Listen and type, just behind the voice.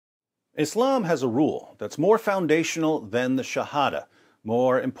Islam has a rule that's more foundational than the Shahada,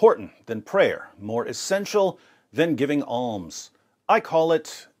 more important than prayer, more essential than giving alms. I call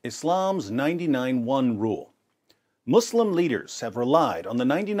it Islam's 99-1 rule. Muslim leaders have relied on the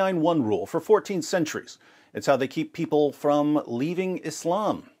 99-1 rule for 14 centuries. It's how they keep people from leaving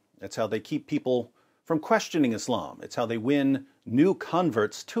Islam. It's how they keep people from questioning Islam. It's how they win new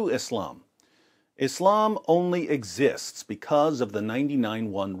converts to Islam. Islam only exists because of the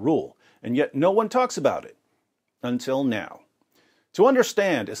 99-1 rule, and yet no one talks about it until now. To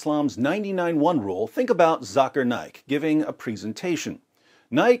understand Islam's 99-1 rule, think about Zakir Naik giving a presentation.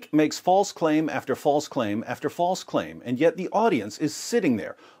 Naik makes false claim after false claim after false claim, and yet the audience is sitting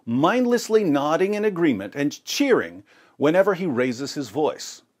there, mindlessly nodding in agreement and cheering whenever he raises his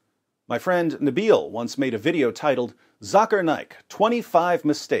voice. My friend Nabil once made a video titled Zakir Naik, 25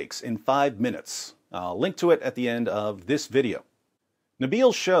 Mistakes in 5 Minutes. I'll link to it at the end of this video.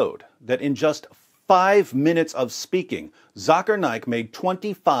 Nabil showed that in just 5 minutes of speaking, Zakir Naik made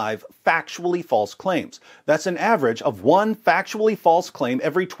 25 factually false claims. That's an average of one factually false claim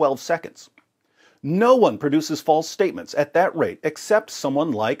every 12 seconds. No one produces false statements at that rate except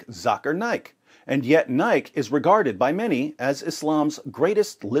someone like Zakir Naik. And yet Naik is regarded by many as Islam's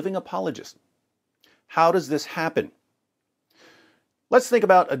greatest living apologist. How does this happen? Let's think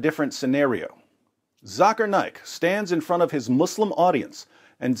about a different scenario. Zakir Naik stands in front of his Muslim audience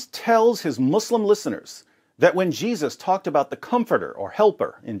and tells his Muslim listeners that when Jesus talked about the Comforter or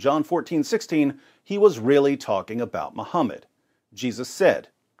Helper in John 14:16, he was really talking about Muhammad. Jesus said,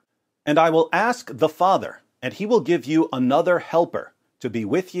 "And I will ask the Father, and he will give you another Helper to be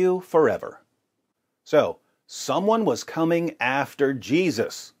with you forever." So, someone was coming after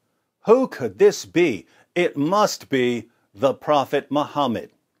Jesus. Who could this be? It must be the Prophet Muhammad.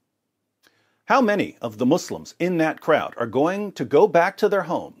 How many of the Muslims in that crowd are going to go back to their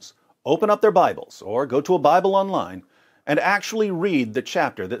homes, open up their Bibles, or go to a Bible online, and actually read the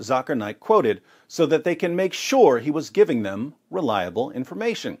chapter that Zakir Naik quoted so that they can make sure he was giving them reliable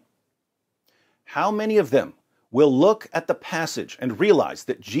information? How many of them will look at the passage and realize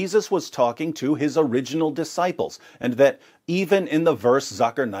that Jesus was talking to his original disciples, and that even in the verse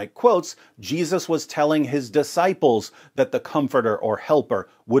Zakir Naik quotes, Jesus was telling his disciples that the Comforter or Helper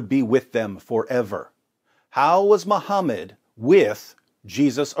would be with them forever? How was Muhammad with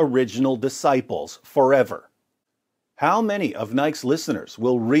Jesus' original disciples forever? How many of Naik's listeners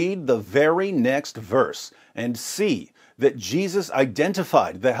will read the very next verse and see that Jesus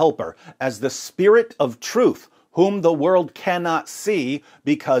identified the Helper as the Spirit of truth, whom the world cannot see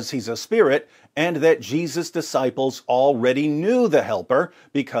because he's a spirit, and that Jesus' disciples already knew the Helper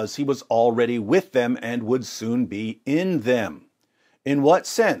because he was already with them and would soon be in them? In what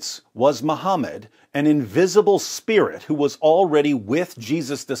sense was Muhammad an invisible spirit who was already with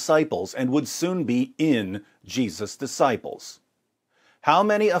Jesus' disciples and would soon be in Jesus' disciples? How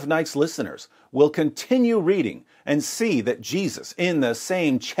many of Naik's listeners will continue reading and see that Jesus, in the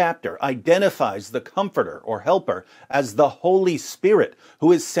same chapter, identifies the Comforter or Helper as the Holy Spirit,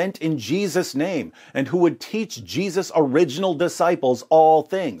 who is sent in Jesus' name and who would teach Jesus' original disciples all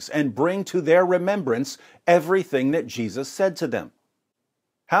things and bring to their remembrance everything that Jesus said to them?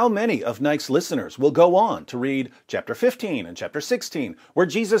 How many of Naik's listeners will go on to read chapter 15 and chapter 16, where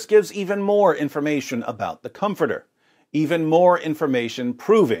Jesus gives even more information about the Comforter? Even more information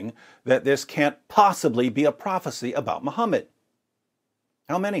proving that this can't possibly be a prophecy about Muhammad?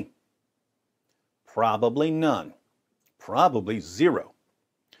 How many? Probably none. Probably zero.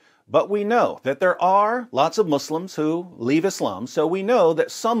 But we know that there are lots of Muslims who leave Islam, so we know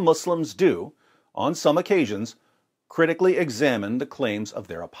that some Muslims do, on some occasions, critically examine the claims of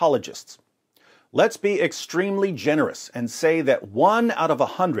their apologists. Let's be extremely generous and say that 1 out of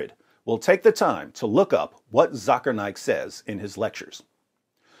 100 will take the time to look up what Zakir Naik says in his lectures.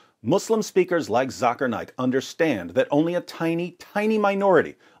 Muslim speakers like Zakir Naik understand that only a tiny, tiny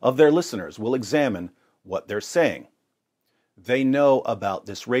minority of their listeners will examine what they're saying. They know about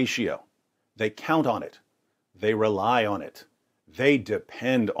this ratio. They count on it. They rely on it. They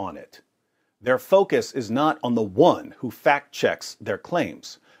depend on it. Their focus is not on the one who fact-checks their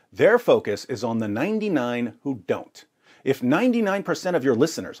claims. Their focus is on the 99 who don't. If 99% of your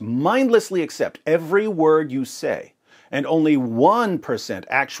listeners mindlessly accept every word you say, and only 1%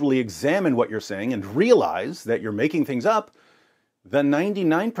 actually examine what you're saying and realize that you're making things up, the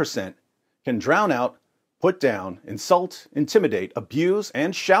 99% can drown out, put down, insult, intimidate, abuse,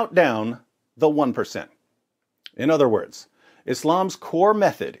 and shout down the 1%. In other words, Islam's core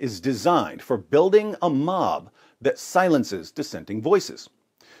method is designed for building a mob that silences dissenting voices.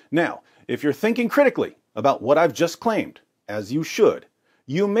 Now, if you're thinking critically about what I've just claimed, as you should,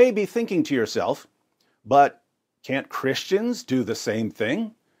 You may be thinking to yourself, but can't Christians do the same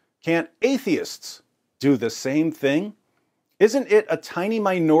thing? Can't atheists do the same thing? Isn't it a tiny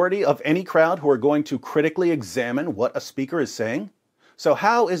minority of any crowd who are going to critically examine what a speaker is saying? So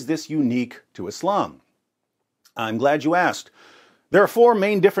how is this unique to Islam? I'm glad you asked. There are four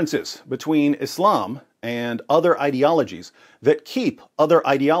main differences between Islam and other ideologies that keep other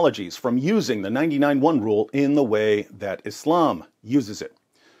ideologies from using the 99-1 rule in the way that Islam uses it.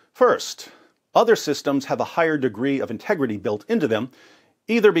 First, other systems have a higher degree of integrity built into them,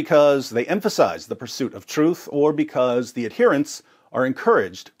 either because they emphasize the pursuit of truth or because the adherents are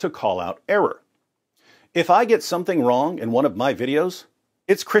encouraged to call out error. If I get something wrong in one of my videos,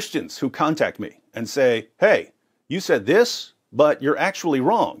 it's Christians who contact me and say, "Hey, you said this, but you're actually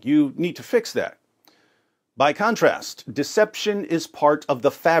wrong. You need to fix that." By contrast, deception is part of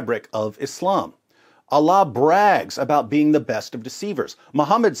the fabric of Islam. Allah brags about being the best of deceivers.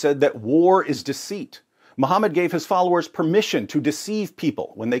 Muhammad said that war is deceit. Muhammad gave his followers permission to deceive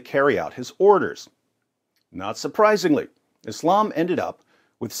people when they carry out his orders. Not surprisingly, Islam ended up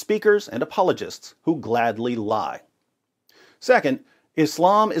with speakers and apologists who gladly lie. Second,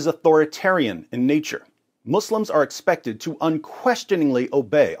 Islam is authoritarian in nature. Muslims are expected to unquestioningly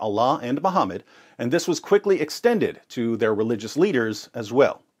obey Allah and Muhammad, and this was quickly extended to their religious leaders as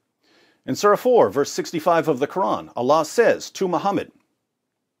well. In Surah 4, verse 65 of the Quran, Allah says to Muhammad,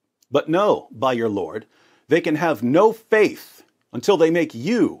 "But know, by your Lord, they can have no faith until they make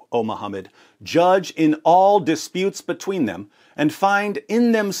you, O Muhammad, judge in all disputes between them and find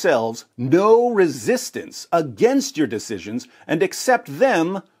in themselves no resistance against your decisions and accept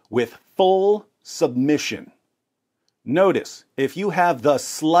them with full submission." Notice, if you have the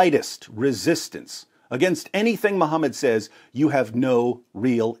slightest resistance against anything Muhammad says, you have no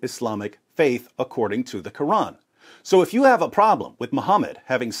real Islamic faith according to the Quran. So if you have a problem with Muhammad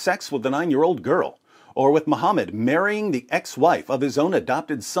having sex with a 9-year-old girl, or with Muhammad marrying the ex-wife of his own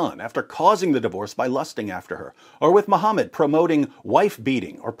adopted son after causing the divorce by lusting after her, or with Muhammad promoting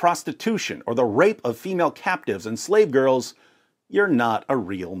wife-beating or prostitution or the rape of female captives and slave girls, you're not a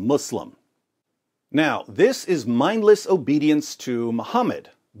real Muslim. Now, this is mindless obedience to Muhammad,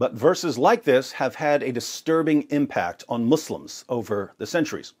 but verses like this have had a disturbing impact on Muslims over the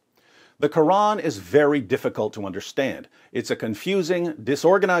centuries. The Quran is very difficult to understand. It's a confusing,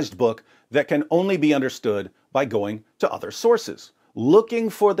 disorganized book that can only be understood by going to other sources, looking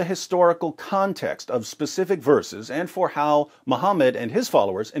for the historical context of specific verses and for how Muhammad and his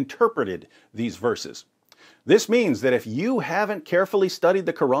followers interpreted these verses. This means that if you haven't carefully studied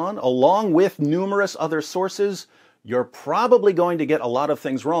the Quran along with numerous other sources, you're probably going to get a lot of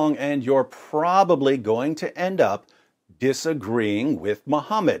things wrong, and you're probably going to end up disagreeing with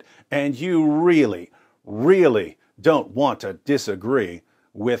Muhammad. And you really, really don't want to disagree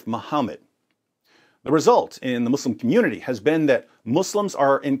with Muhammad. The result in the Muslim community has been that Muslims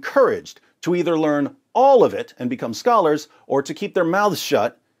are encouraged to either learn all of it and become scholars, or to keep their mouths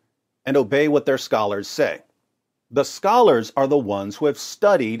shut and obey what their scholars say. The scholars are the ones who have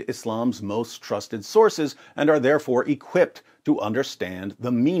studied Islam's most trusted sources and are therefore equipped to understand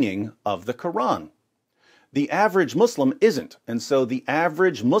the meaning of the Quran. The average Muslim isn't, and so the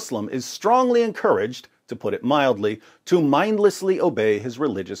average Muslim is strongly encouraged, to put it mildly, to mindlessly obey his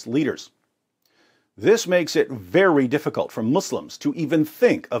religious leaders. This makes it very difficult for Muslims to even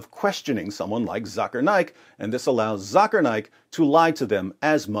think of questioning someone like Zakir Naik, and this allows Zakir Naik to lie to them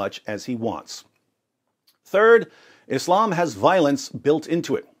as much as he wants. Third, Islam has violence built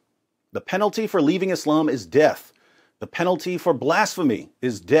into it. The penalty for leaving Islam is death. The penalty for blasphemy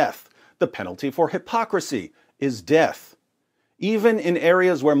is death. The penalty for hypocrisy is death. Even in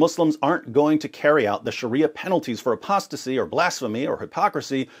areas where Muslims aren't going to carry out the Sharia penalties for apostasy or blasphemy or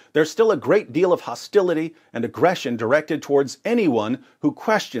hypocrisy, there's still a great deal of hostility and aggression directed towards anyone who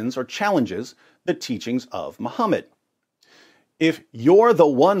questions or challenges the teachings of Muhammad. If you're the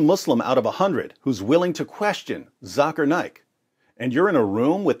one Muslim out of 100 who's willing to question Zakir Naik, and you're in a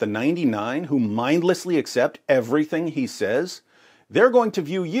room with the 99 who mindlessly accept everything he says, they're going to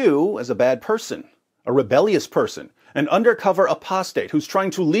view you as a bad person, a rebellious person, an undercover apostate who's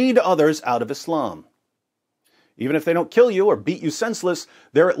trying to lead others out of Islam. Even if they don't kill you or beat you senseless,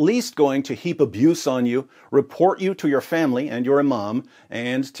 they're at least going to heap abuse on you, report you to your family and your imam,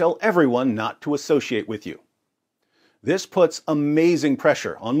 and tell everyone not to associate with you. This puts amazing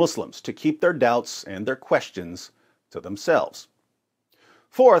pressure on Muslims to keep their doubts and their questions to themselves.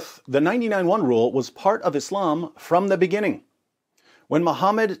 Fourth, the 99-1 rule was part of Islam from the beginning. When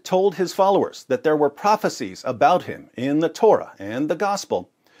Muhammad told his followers that there were prophecies about him in the Torah and the Gospel,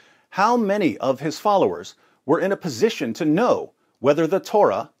 how many of his followers were in a position to know whether the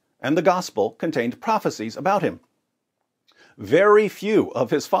Torah and the Gospel contained prophecies about him. Very few of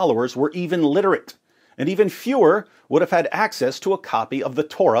his followers were even literate, and even fewer would have had access to a copy of the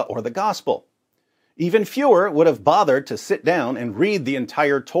Torah or the Gospel. Even fewer would have bothered to sit down and read the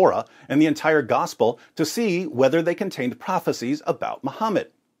entire Torah and the entire Gospel to see whether they contained prophecies about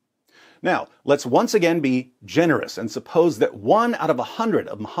Muhammad. Now, let's once again be generous and suppose that 1 out of 100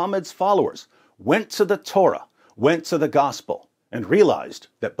 of Muhammad's followers went to the Torah, went to the Gospel, and realized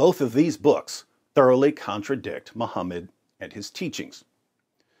that both of these books thoroughly contradict Muhammad and his teachings.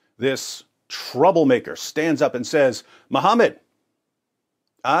 This troublemaker stands up and says, "Muhammad,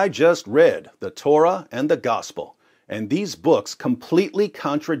 I just read the Torah and the Gospel, and these books completely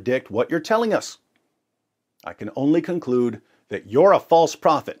contradict what you're telling us. I can only conclude that you're a false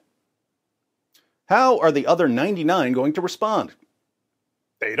prophet." How are the other 99 going to respond?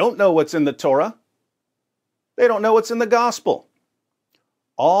 They don't know what's in the Torah. They don't know what's in the Gospel.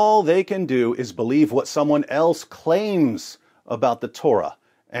 All they can do is believe what someone else claims about the Torah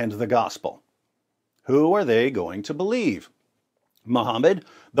and the Gospel. Who are they going to believe? Muhammad,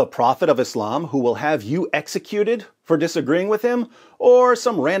 the prophet of Islam, who will have you executed for disagreeing with him, or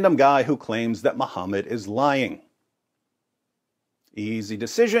some random guy who claims that Muhammad is lying? Easy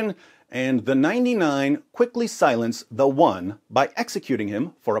decision, and the 99 quickly silence the one by executing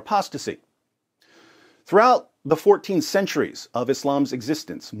him for apostasy. Throughout the 14 centuries of Islam's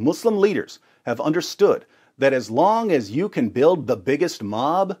existence, Muslim leaders have understood that as long as you can build the biggest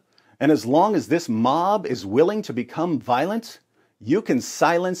mob, and as long as this mob is willing to become violent, you can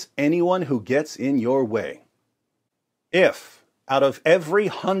silence anyone who gets in your way. If, out of every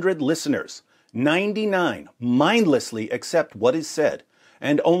 100 listeners, 99 mindlessly accept what is said,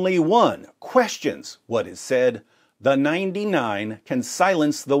 and only one questions what is said, the 99 can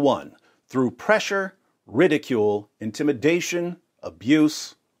silence the one through pressure, ridicule, intimidation,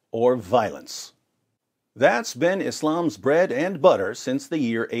 abuse, or violence. That's been Islam's bread and butter since the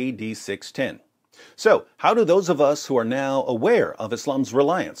year AD 610. So, how do those of us who are now aware of Islam's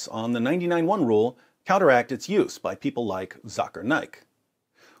reliance on the 99-1 rule counteract its use by people like Zakir Naik?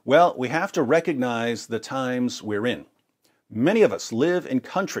 Well, we have to recognize the times we're in. Many of us live in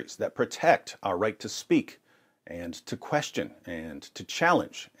countries that protect our right to speak and to question and to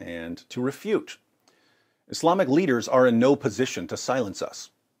challenge and to refute. Islamic leaders are in no position to silence us.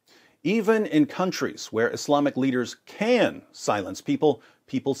 Even in countries where Islamic leaders can silence people,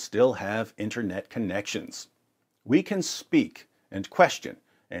 people still have internet connections. We can speak and question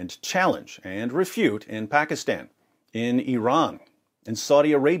and challenge and refute in Pakistan, in Iran, in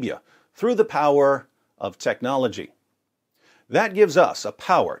Saudi Arabia, through the power of technology. That gives us a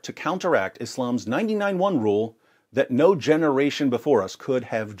power to counteract Islam's 99-1 rule that no generation before us could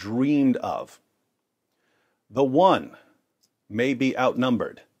have dreamed of. The one may be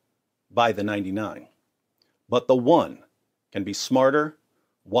outnumbered by the 99, but the one can be smarter,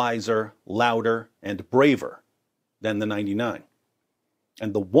 wiser, louder, and braver than the 99.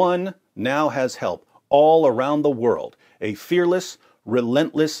 And the one now has help all around the world, a fearless,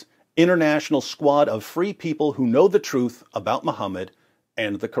 relentless, international squad of free people who know the truth about Muhammad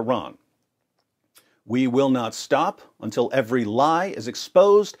and the Quran. We will not stop until every lie is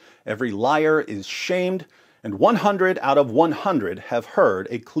exposed, every liar is shamed, and 100 out of 100 have heard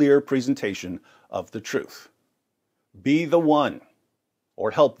a clear presentation of the truth. Be the one,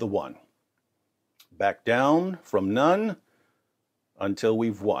 or help the one. Back down from none until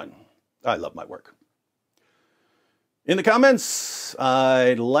we've won. I love my work. In the comments,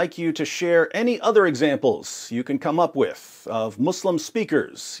 I'd like you to share any other examples you can come up with of Muslim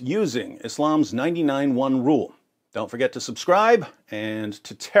speakers using Islam's 99-1 rule. Don't forget to subscribe and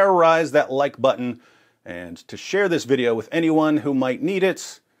to terrorize that like button and to share this video with anyone who might need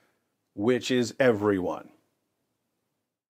it, which is everyone.